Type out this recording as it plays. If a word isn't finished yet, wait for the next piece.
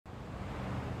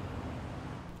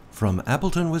From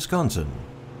Appleton, Wisconsin,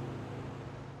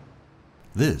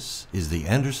 this is the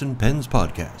Anderson Pens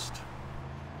Podcast.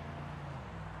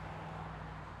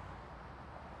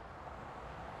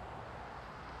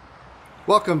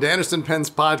 Welcome to Anderson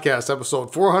Pens Podcast,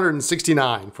 episode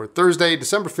 469 for Thursday,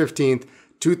 December 15th,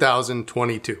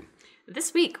 2022.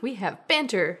 This week we have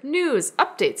banter, news,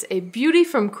 updates, a beauty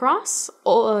from Cross,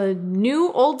 a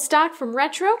new old stock from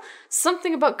Retro,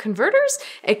 something about converters,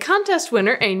 a contest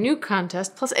winner, a new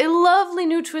contest, plus a lovely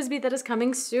new TWSBI that is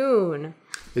coming soon.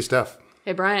 Hey, Steph.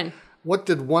 Hey, Brian. What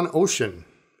did one ocean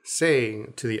say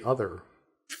to the other?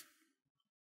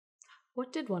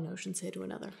 What did one ocean say to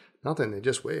another? Nothing. They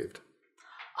just waved.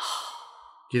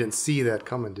 You didn't see that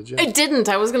coming, did you? I didn't.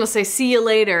 I was going to say see you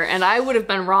later, and I would have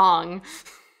been wrong.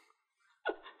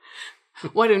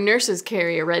 Why do nurses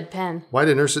carry a red pen? Why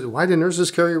did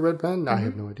nurses carry a red pen? I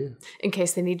have no idea. In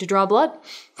case they need to draw blood.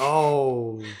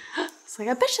 Oh. It's like,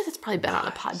 I bet you that's probably been on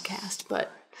a podcast,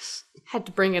 but had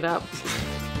to bring it up.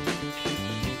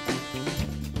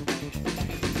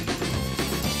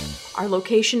 Our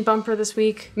location bumper this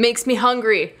week makes me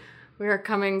hungry. We are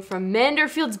coming from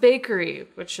Manderfield's Bakery,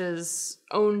 which is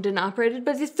owned and operated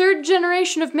by the third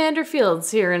generation of Manderfields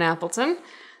here in Appleton.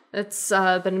 It's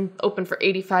been open for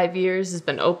 85 years, has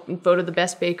been voted the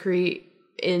best bakery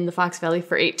in the Fox Valley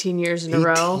for 18 years in a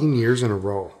row. 18 years in a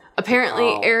row. Apparently,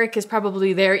 wow. Eric is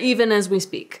probably there even as we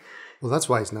speak. Well, that's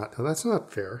why he's not. That's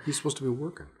not fair. He's supposed to be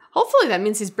working. Hopefully that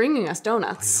means he's bringing us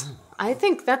donuts. I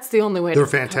think that's the only way They're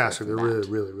fantastic. They're really,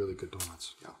 really, really good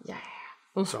donuts. Yeah.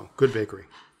 So, good bakery.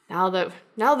 Now that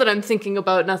I'm thinking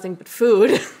about nothing but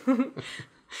food.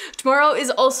 Tomorrow is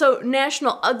also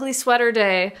National Ugly Sweater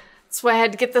Day. That's why I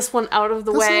had to get this one out of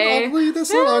the way.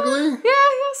 That's not ugly. Yeah.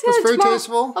 That's very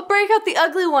tasteful. I'll break out the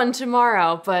ugly one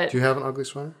tomorrow, but... Do you have an ugly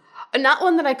sweater? Not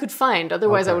one that I could find.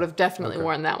 Otherwise, I would have definitely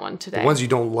worn that one today. The ones you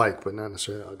don't like, but not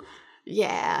necessarily ugly.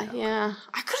 Yeah.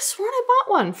 I could have sworn I bought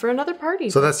one for another party.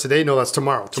 So that's today? No, that's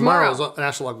tomorrow. Tomorrow is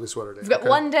National Ugly Sweater Day. We've got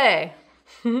one day.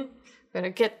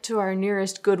 Gotta get to our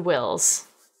nearest Goodwills.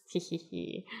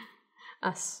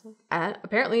 Us.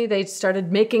 Apparently, they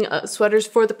started making sweaters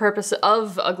for the purpose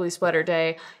of Ugly Sweater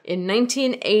Day in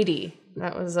 1980.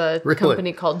 That was a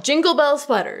company called Jingle Bell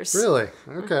Sweaters. Really?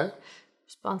 Okay.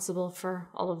 Responsible for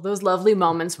all of those lovely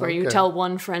moments where you tell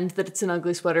one friend that it's an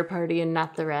ugly sweater party and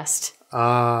not the rest.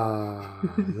 Ah,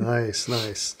 nice.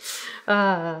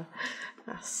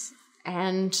 Yes.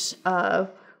 And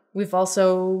we've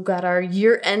also got our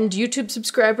year-end YouTube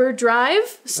subscriber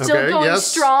drive still going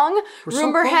strong.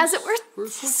 Rumor has it we're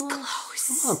this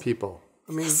close. Come on, people.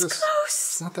 I mean, close.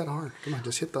 It's not that hard. Come on,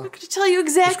 just hit the. I'm going to tell you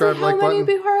exactly how many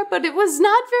we were, but it was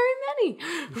not very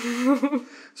many.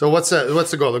 So what's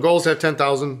the goal? The goal is to have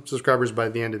 10,000 subscribers by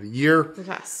the end of the year.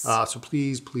 Yes. So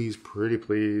please, pretty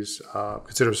please,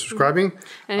 consider subscribing.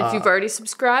 And if you've already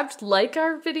subscribed, like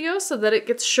our video so that it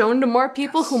gets shown to more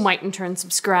people who might in turn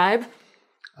subscribe.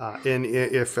 And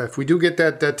if we do get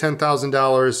that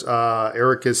 $10,000,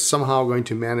 Eric is somehow going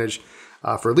to manage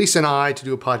for Lisa and I to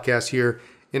do a podcast here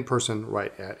in person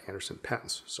right at Anderson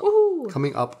Pens. So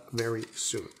coming up very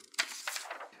soon.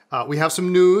 We have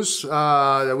some news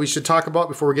that we should talk about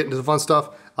before we get into the fun stuff.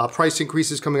 Price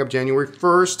increases coming up January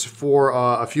 1st for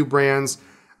a few brands.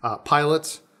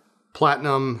 Pilot,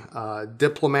 Platinum,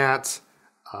 Diplomat,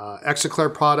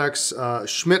 Exoclair products,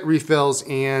 Schmidt refills,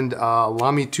 and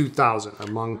Lamy 2000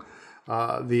 among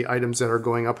the items that are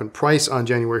going up in price on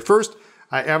January 1st.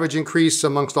 Average increase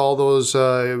amongst all those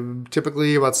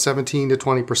typically about 17 to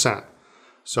 20%.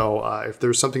 So if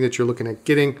there's something that you're looking at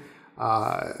getting,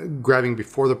 grabbing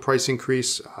before the price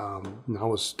increase,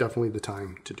 now is definitely the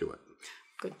time to do it.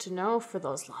 Good to know for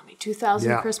those Lamy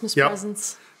 2000 Christmas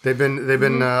presents. They've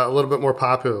been a little bit more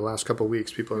popular the last couple of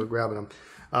weeks. People are grabbing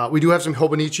them. We do have some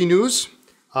Hobonichi news.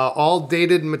 All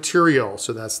dated material.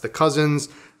 So that's the Cousins,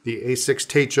 the A6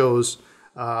 Techos,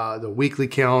 the weekly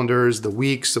calendars, the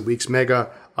weeks mega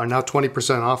are now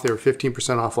 20% off. They were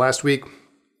 15% off last week.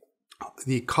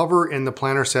 The cover and the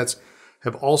planner sets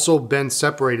have also been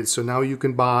separated. So now you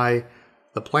can buy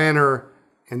the planner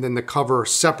and then the cover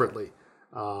separately.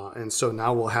 And so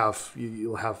now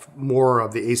you'll have more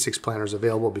of the A6 planners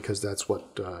available because that's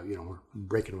what, we're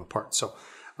breaking them apart. So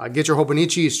get your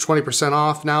Hobonichi. It's 20%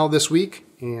 off now this week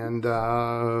and get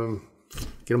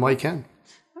them while you can.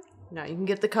 No, you can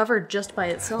get the cover just by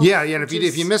itself. Yeah, and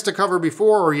if you missed a cover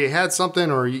before, or you had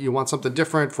something, or you want something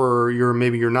different for your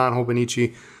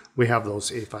non-Hobonichi, we have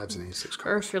those A5s and A6 covers.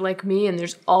 Or if you're like me and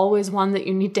there's always one that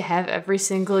you need to have every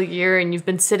single year, and you've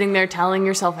been sitting there telling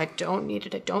yourself, I don't need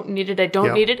it, I don't need it, I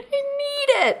don't need it, I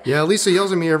need it. Yeah, Lisa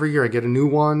yells at me every year. I get a new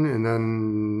one, and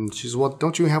then she's, well,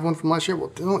 don't you have one from last year?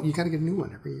 Well, don't, you got to get a new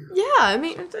one every year. Yeah, I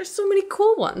mean, there's so many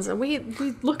cool ones, and we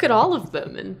look at all of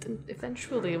them, and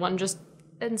eventually one just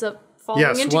ends up falling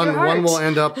into your heart. One will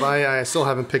end up, I still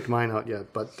haven't picked mine out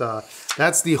yet, but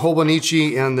that's the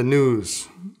Hobonichi and the news.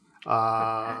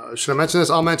 Should I mention this?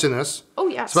 I'll mention this. Oh,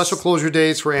 yes. Special closure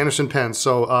days for Anderson Pens.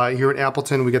 So here in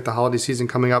Appleton, we get the holiday season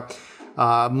coming up.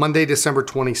 Monday, December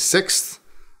 26th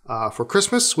for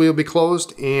Christmas, we will be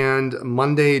closed, and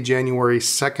Monday, January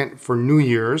 2nd for New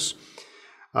Year's.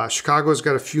 Chicago's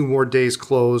got a few more days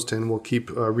closed, and we'll keep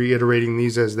reiterating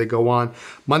these as they go on.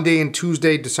 Monday and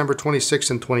Tuesday, December 26th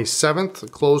and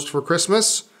 27th, closed for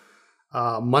Christmas.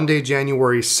 Monday,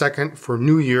 January 2nd for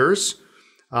New Year's.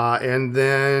 And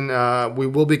then we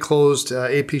will be closed,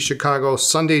 AP Chicago,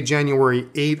 Sunday, January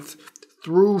 8th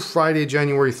through Friday,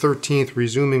 January 13th,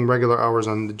 resuming regular hours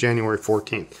on January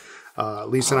 14th.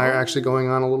 Lisa and I are actually going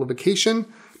on a little vacation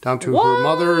down to her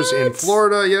mother's in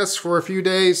Florida, yes, for a few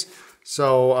days.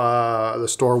 So the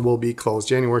store will be closed.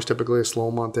 January is typically a slow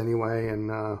month anyway,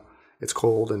 and it's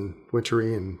cold and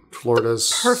wintry, and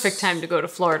Florida's perfect time to go to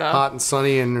Florida. Hot and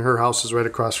sunny, and her house is right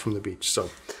across from the beach. So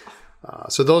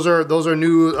those are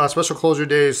new special closure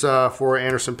days for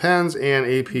Anderson Pens and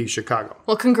AP Chicago.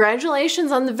 Well,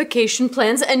 congratulations on the vacation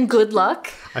plans and good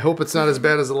luck. I hope it's not as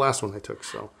bad as the last one I took.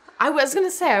 So I was going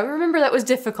to say, I remember that was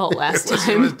difficult last time.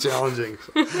 It was challenging.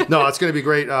 No, it's going to be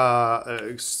great.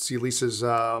 See Lisa's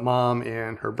mom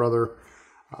and her brother,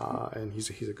 and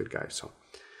he's a good guy. So.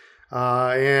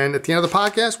 And at the end of the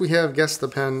podcast, we have Guess the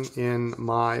Pen in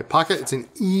My Pocket. It's an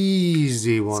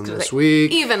easy one this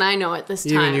week. Even I know it this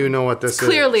time. Even you know what this is.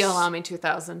 Clearly Allow Me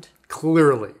 2000.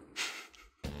 Clearly.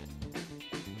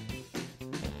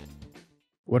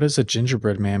 What does a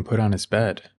gingerbread man put on his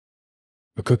bed?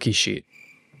 A cookie sheet.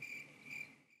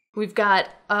 We've got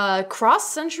a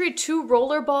Cross Century 2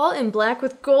 Rollerball in black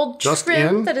with gold Just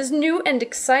trim in. that is new and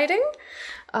exciting.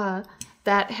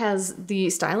 That has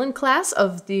the style and class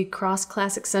of the Cross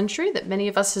Classic Century that many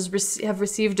of us have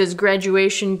received as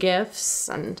graduation gifts,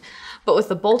 but with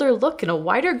a bolder look and a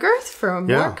wider girth for a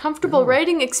more comfortable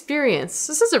writing experience.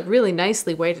 This is a really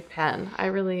nicely weighted pen. I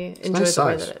really enjoyed the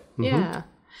way that it. Yeah.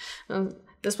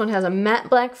 This one has a matte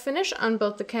black finish on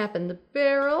both the cap and the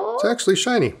barrel. It's actually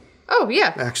shiny. Oh,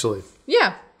 yeah. Actually.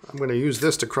 Yeah. I'm going to use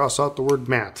this to cross out the word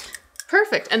matte.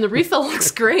 Perfect. And the refill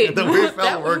looks great. The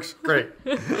refill works great.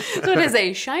 So it has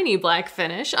a shiny black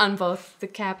finish on both the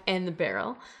cap and the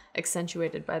barrel,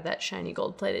 accentuated by that shiny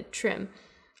gold-plated trim.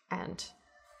 And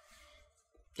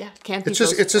yeah, can't be. It's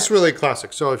just really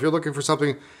classic. So if you're looking for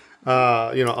something,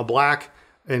 a black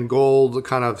and gold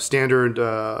kind of standard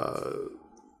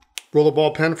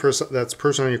rollerball pen that's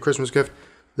personal on your Christmas gift,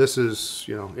 this is,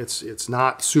 it's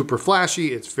not super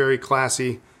flashy. It's very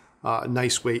classy,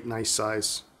 nice weight, nice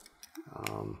size.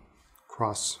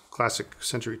 Cross Classic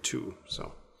Century 2.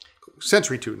 So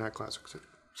Century 2, not Classic.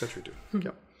 Century 2.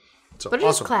 Yep. So, but it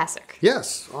is classic.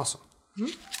 Yes, awesome.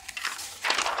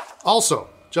 Also,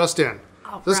 just in.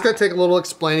 This is going to take a little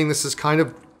explaining. This is kind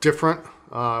of different.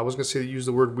 I was going to say use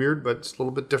the word weird, but it's a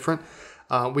little bit different.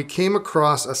 We came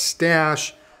across a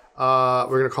stash. We're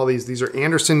going to call these are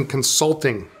Anderson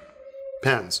Consulting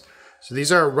pens. So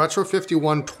these are Retro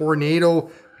 51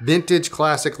 Tornado Vintage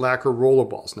Classic Lacquer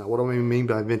Rollerballs. Now, what do I mean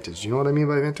by vintage? Do you know what I mean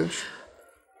by vintage?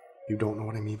 You don't know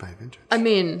what I mean by vintage. I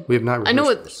mean, we have not. I know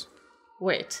what. This.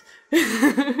 Wait.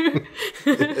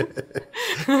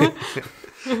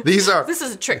 These are. This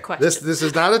is a trick question. This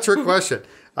is not a trick question.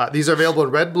 These are available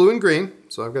in red, blue, and green.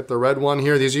 So I've got the red one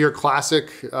here. These are your classic,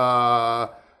 the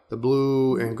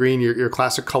blue and green, your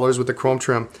classic colors with the chrome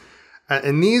trim.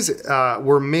 And these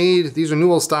were made. These are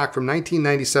new old stock from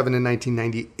 1997 and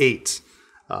 1998.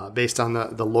 Based on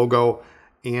the logo,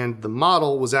 and the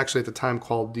model was actually at the time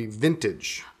called the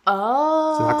Vintage.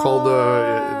 Oh. It's not called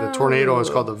the Tornado. It's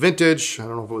called the Vintage. I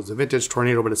don't know if it was the Vintage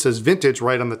Tornado, but it says Vintage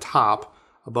right on the top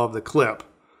above the clip.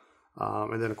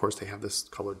 And then, of course, they have this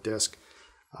colored disc.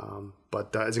 But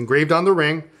it's engraved on the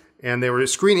ring, and they were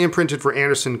screen imprinted for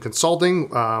Anderson Consulting,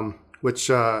 which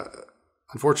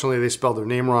unfortunately they spelled their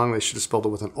name wrong. They should have spelled it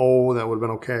with an O. That would have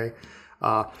been okay.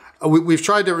 We've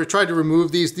tried to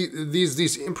remove these.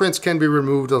 These imprints can be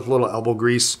removed with a little elbow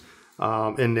grease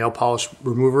and nail polish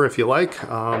remover if you like.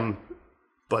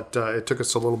 But it took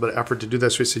us a little bit of effort to do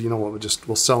this. We said, you know what,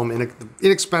 we'll sell them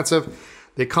inexpensive.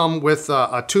 They come with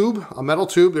a tube, a metal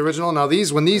tube, the original. Now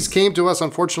when these came to us,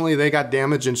 unfortunately, they got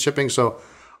damaged in shipping. So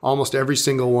almost every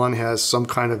single one has some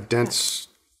kind of dents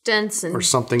and or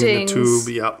something dings. in the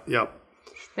tube. Yep.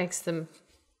 Makes them.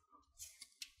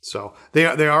 So they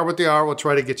are what they are. We'll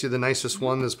try to get you the nicest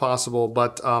one as possible.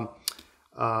 But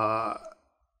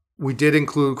We did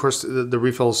include, of course, the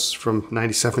refills from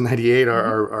 97, 98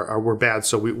 were bad,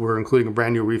 so we're including a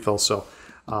brand new refill. So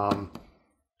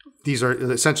these are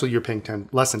essentially you're paying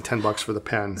less than $10 for the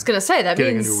pen. I was gonna say that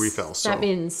getting means a new refill. So. That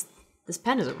means this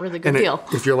pen is a really good deal.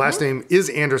 If your last name is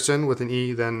Anderson with an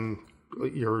E, then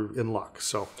you're in luck.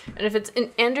 So. And if it's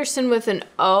an Anderson with an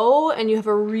O, and you have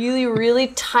a really, really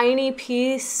tiny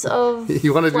piece of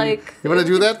you want to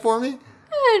do that for me?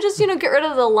 Just get rid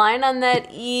of the line on that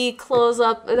E, close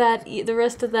up that E, the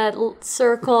rest of that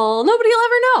circle. Nobody will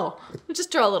ever know.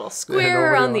 Just draw a little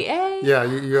square around the A.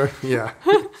 Yeah,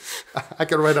 I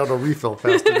could write out a refill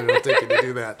faster than it'll take you to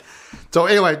do that. So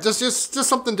anyway, just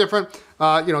something different.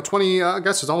 20. I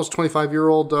guess it's almost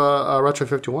 25-year-old Retro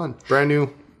 51, brand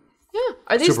new. Yeah,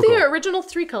 are these the original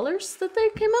 3 colors that they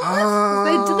came out with?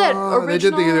 They did that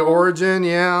original. They did the origin,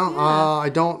 yeah. I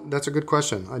don't. That's a good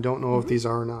question. I don't know if these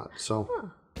are or not. So.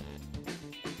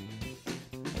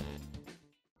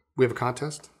 We have a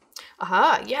contest?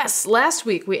 Yes. Last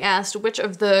week we asked which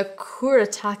of the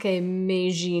Kuretake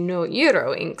Meiji no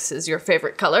Iro inks is your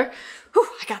favorite color. Whew,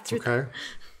 I got through that.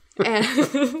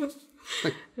 And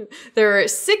there are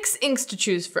 6 inks to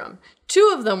choose from.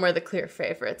 2 of them were the clear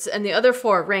favorites, and the other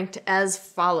 4 ranked as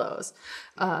follows.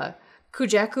 Kujaku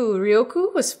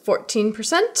Ryoku was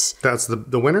 14%. That's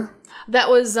the winner? That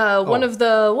was one of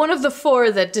the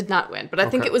 4 that did not win, but I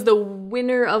think it was the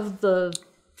winner of the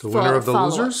winner of the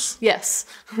follow-ups. losers? Yes.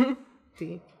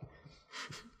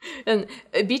 And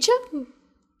Ibicha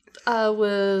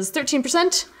was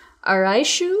 13%.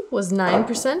 Araishu was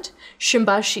 9%.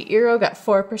 Shimbashi Iro got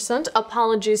 4%.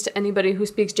 Apologies to anybody who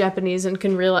speaks Japanese and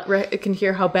can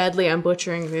hear how badly I'm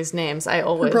butchering these names.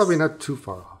 You're probably not too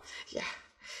far off.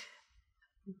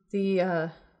 Yeah.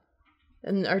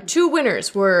 And our 2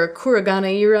 winners were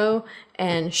Kuragana Iro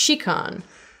and Shikan.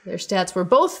 Their stats were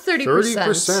both 30%.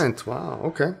 30%. Wow.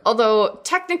 Okay. Although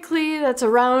technically that's a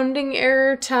rounding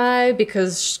error tie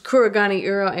because Kuragana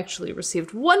Iro actually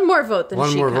received 1 more vote than Shikan.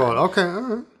 1 more vote. Okay. All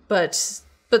right. But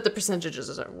the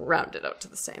percentages are rounded out to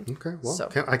the same. Okay. Well,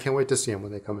 I can't wait to see them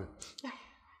when they come in.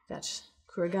 That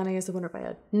Kuragane is the winner by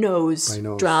a nose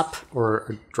drop. Or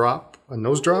a drop? A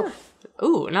nose drop? Yeah.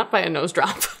 Ooh, not by a nose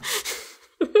drop.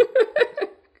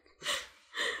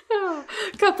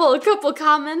 Couple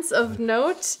comments of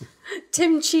note.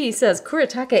 Tim Chi says,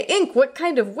 Kuretake ink, what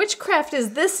kind of witchcraft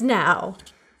is this now?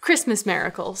 Christmas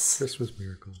miracles. Christmas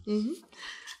miracles. Mm-hmm.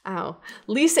 Oh,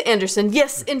 Lisa Anderson,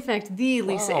 yes, in fact, the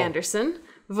Lisa Anderson,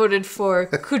 voted for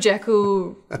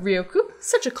Kujaku Ryoku.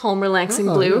 Such a calm, relaxing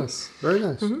blue. Yes. Very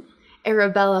nice. Mm-hmm.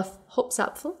 Arabella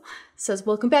Hopesopful says,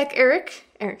 welcome back, Eric.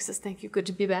 Eric says, thank you, good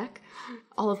to be back.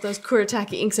 All of those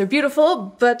Kuretake inks are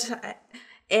beautiful,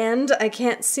 and I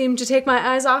can't seem to take my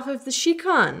eyes off of the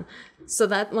Shikan. So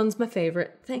that one's my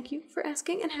favorite. Thank you for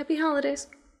asking, and happy holidays.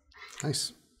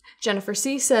 Nice. Jennifer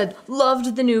C. said,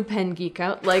 loved the new pen geek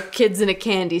out, like kids in a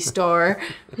candy store.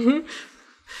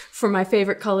 For my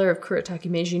favorite color of Kuretake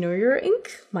Meiji no Iro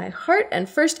ink, my heart and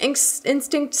first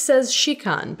instinct says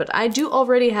Shikan, but I do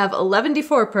already have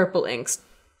 11D4 purple inks.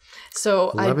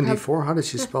 So 11D4? How did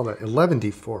she spell that?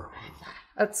 11D4.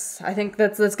 I think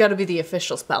that's got to be the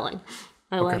official spelling.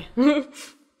 Okay.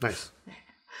 Nice.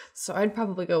 So I'd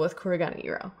probably go with Kuragana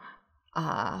Iro.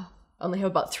 Only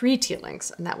have about 3 teal inks,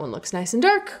 and that one looks nice and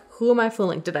dark. Who am I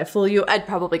fooling? Did I fool you? I'd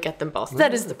probably get them both.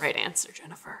 That is the right answer,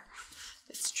 Jennifer.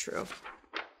 It's true.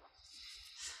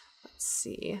 Let's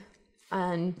see.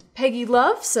 And Peggy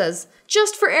Love says,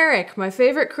 just for Eric, my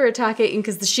favorite Kuretake ink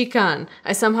is the Shikan.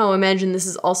 I somehow imagine this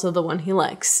is also the one he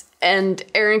likes. And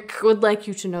Eric would like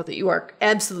you to know that you are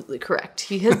absolutely correct.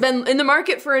 He has been in the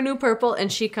market for a new purple,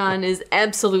 and Shikan is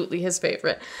absolutely his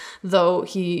favorite. Though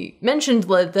he mentioned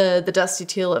the dusty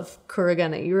teal of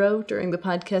Kuragana Iro during the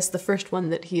podcast, the first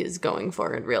one that he is going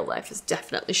for in real life is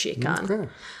definitely Shikan. Okay.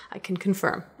 I can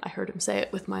confirm. I heard him say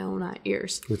it with my own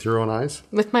ears. With your own eyes?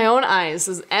 With my own eyes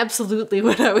is absolutely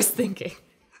what I was thinking.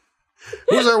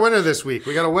 Who's our winner this week?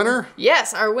 We got a winner?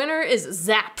 Yes, our winner is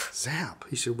Zap. Zap.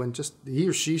 He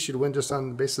or she should win just on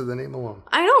the basis of the name alone.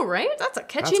 I know, right? That's a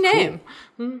catchy name.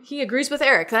 Cool. He agrees with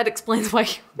Eric. That explains why.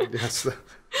 Yes.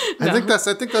 I think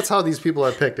that's how these people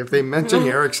are picked. If they mention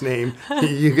Eric's name,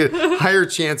 you get a higher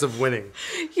chance of winning.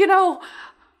 You know,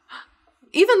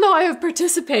 even though I have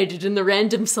participated in the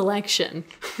random selection.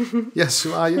 Yes.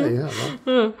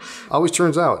 Well, always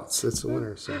turns out it's a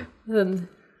winner. So.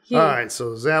 All right,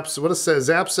 so what does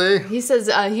Zap say? He says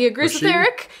he agrees with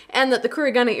Eric and that the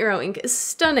Kuragana Iro ink is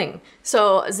stunning.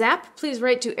 So Zap, please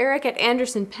write to Eric at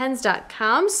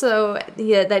AndersonPens.com so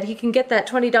that he can get that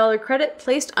 $20 credit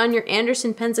placed on your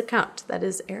Anderson Pens account. That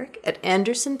is Eric at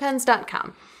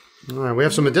AndersonPens.com. All right, we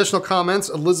have some additional comments.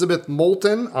 Elizabeth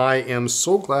Moulton, I am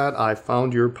so glad I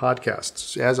found your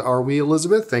podcast. As are we,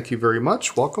 Elizabeth. Thank you very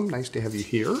much. Welcome. Nice to have you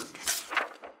here.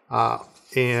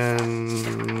 And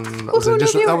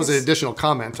that was an additional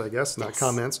comment, I guess, not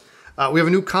comments. We have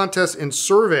a new contest and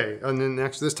survey. And then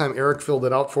this time Eric filled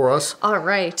it out for us. All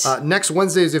right. Next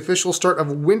Wednesday is the official start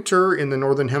of winter in the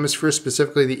Northern Hemisphere.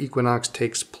 Specifically, the equinox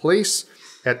takes place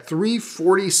at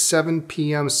 3:47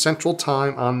 p.m. Central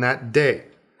Time on that day.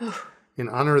 In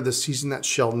honor of the season that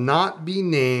shall not be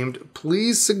named,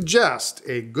 please suggest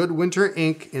a good winter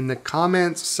ink in the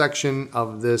comments section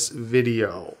of this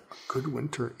video. Good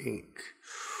winter ink.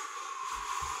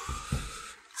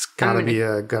 It's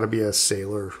gotta be a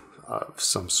sailor of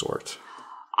some sort.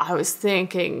 I was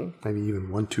thinking Maybe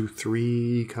even 1, 2,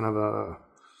 3, kind of a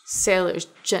sailor's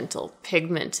gentle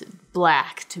pigmented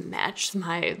black to match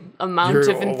my amount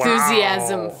of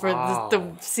enthusiasm for the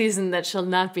season that shall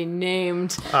not be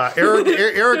named.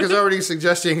 Eric is already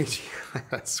suggesting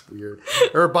that's weird.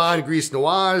 Urban Gris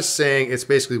Noir saying it's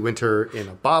basically winter in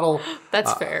a bottle.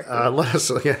 That's fair.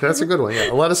 That's a good one.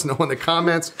 Yeah, let us know in the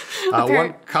comments.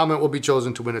 One comment will be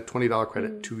chosen to win a $20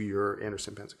 credit to your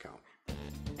Anderson Pens account.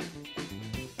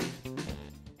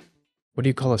 What do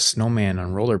you call a snowman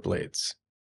on rollerblades?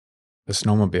 A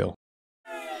snowmobile.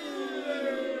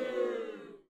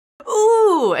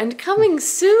 Ooh, and coming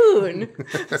soon.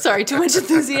 Sorry, too much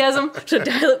enthusiasm. Should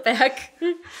dial it back.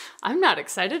 I'm not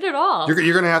excited at all.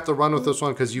 You're going to have to run with this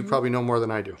one because you probably know more than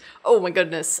I do. Oh my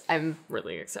goodness, I'm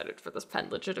really excited for this pen,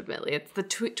 legitimately. It's the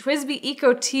TWSBI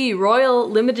Eco Tea Royal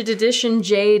Limited Edition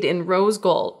Jade in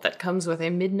Rosegold that comes with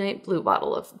a midnight blue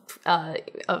bottle of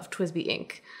TWSBI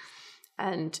ink.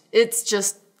 And it's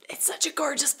such a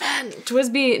gorgeous pen.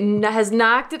 TWSBI has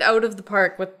knocked it out of the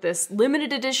park with this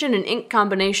limited edition and ink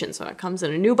combination. So it comes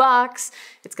in a new box.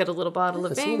 It's got a little bottle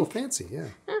of ink. It's a little fancy, yeah.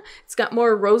 It's got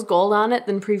more rose gold on it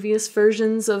than previous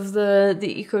versions of the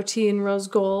Eco Tea in rose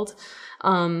gold.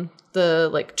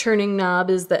 The turning knob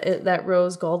is that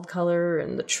rose gold color,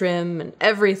 and the trim and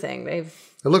everything. It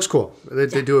looks cool.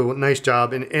 They do a nice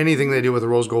job, and anything they do with the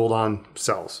rose gold on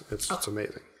sells. It's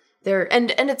amazing. And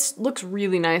it looks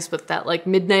really nice with that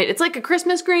midnight. It's like a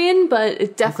Christmas green, but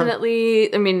it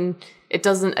definitely. I mean, it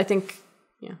doesn't. I think.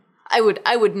 Yeah, I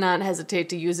would not hesitate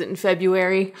to use it in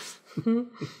February.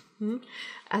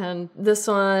 And this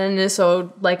one is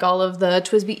like all of the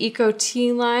TWSBI Eco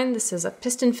Tea line. This is a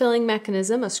piston filling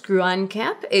mechanism, a screw-on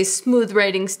cap, a smooth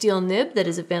writing steel nib that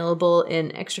is available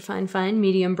in extra fine,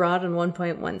 medium, broad, and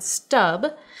 1.1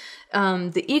 stub.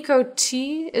 The Eco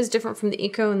Tea is different from the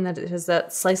Eco in that it has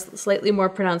that slightly more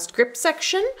pronounced grip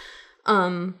section,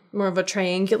 more of a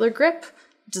triangular grip,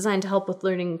 designed to help with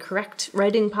learning correct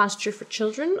writing posture for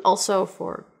children, also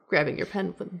for grabbing your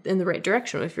pen in the right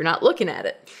direction if you're not looking at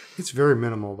it. It's very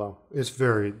minimal, though.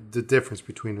 The difference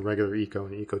between the regular Eco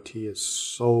and Eco Tea is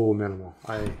so minimal.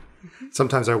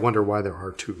 Sometimes I wonder why there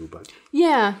are two, but...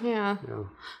 Yeah.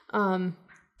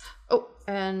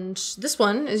 And this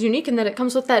one is unique in that it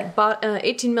comes with that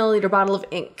 18 milliliter bottle of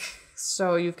ink.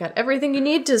 So you've got everything you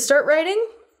need to start writing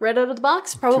right out of the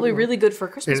box. Probably really good for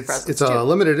Christmas presents. It's a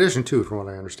limited edition too, from what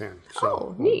I understand.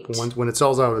 So neat. When it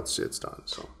sells out, it's done.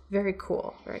 So very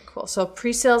cool. So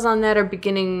pre-sales on that are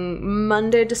beginning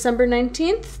Monday, December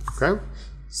 19th. Okay.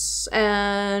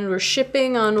 And we're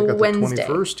shipping on Wednesday.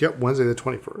 The 21st. Yep, Wednesday the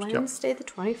 21st. Wednesday the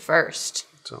 21st.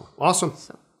 So awesome.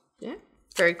 Yeah.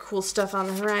 Very cool stuff on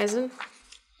the horizon.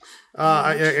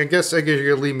 I guess you're going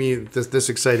to leave me this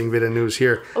exciting bit of news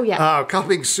here. Oh, yeah.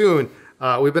 Coming soon.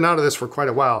 We've been out of this for quite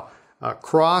a while.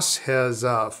 Cross has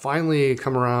finally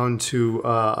come around to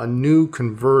a new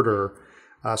converter.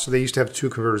 So they used to have two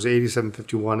converters, the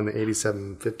 8751 and the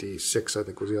 8756, I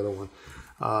think was the other one.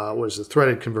 Was the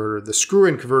threaded converter. The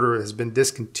screw-in converter has been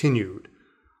discontinued.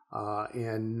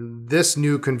 And this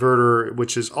new converter,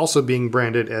 which is also being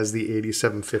branded as the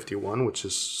 8751, which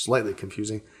is slightly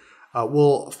confusing,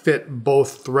 will fit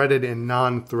both threaded and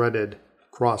non-threaded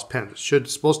cross pens.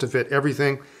 It's supposed to fit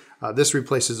everything. This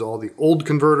replaces all the old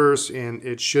converters, and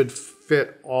it should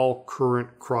fit all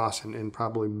current cross and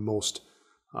probably most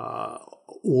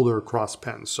older cross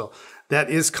pens. So that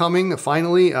is coming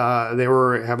finally. They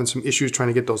were having some issues trying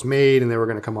to get those made, and they were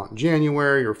going to come out in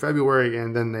January or February,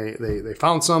 and then they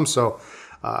found some. So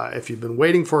if you've been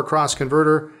waiting for a cross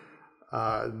converter,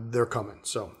 they're coming.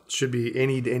 So it should be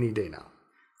any day now.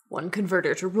 One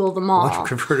converter to rule them all. One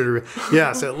converter,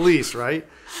 yes, at least, right?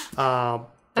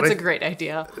 That's a great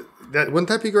idea. Wouldn't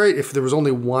that be great if there was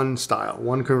only one style,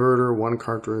 one converter, one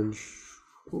cartridge?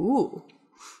 Ooh.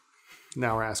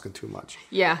 Now we're asking too much.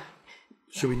 Yeah.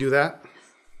 Should we do that?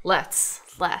 Let's.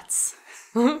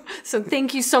 So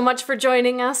thank you so much for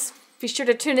joining us. Be sure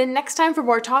to tune in next time for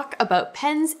more talk about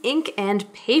pens, ink,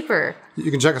 and paper.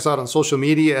 You can check us out on social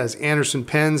media as Anderson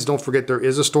Pens. Don't forget there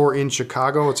is a store in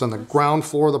Chicago. It's on the ground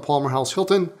floor of the Palmer House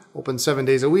Hilton. Open 7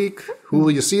 days a week. Who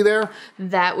will you see there?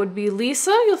 That would be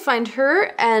Lisa. You'll find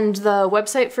her. And the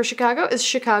website for Chicago is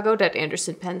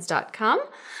chicago.andersonpens.com.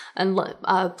 And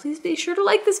please be sure to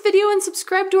like this video and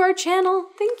subscribe to our channel.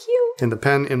 Thank you. And the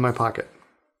pen in my pocket.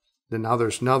 And now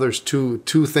there's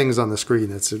two things on the screen.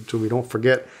 That's so we don't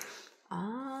forget.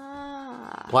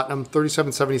 Platinum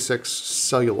 3776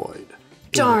 celluloid.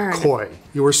 Darn. Koi.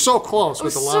 You were so close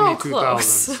with the Lamy 2000.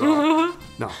 Close. So,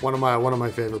 no, one of my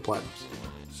favorite platinums.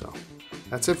 So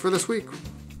that's it for this week.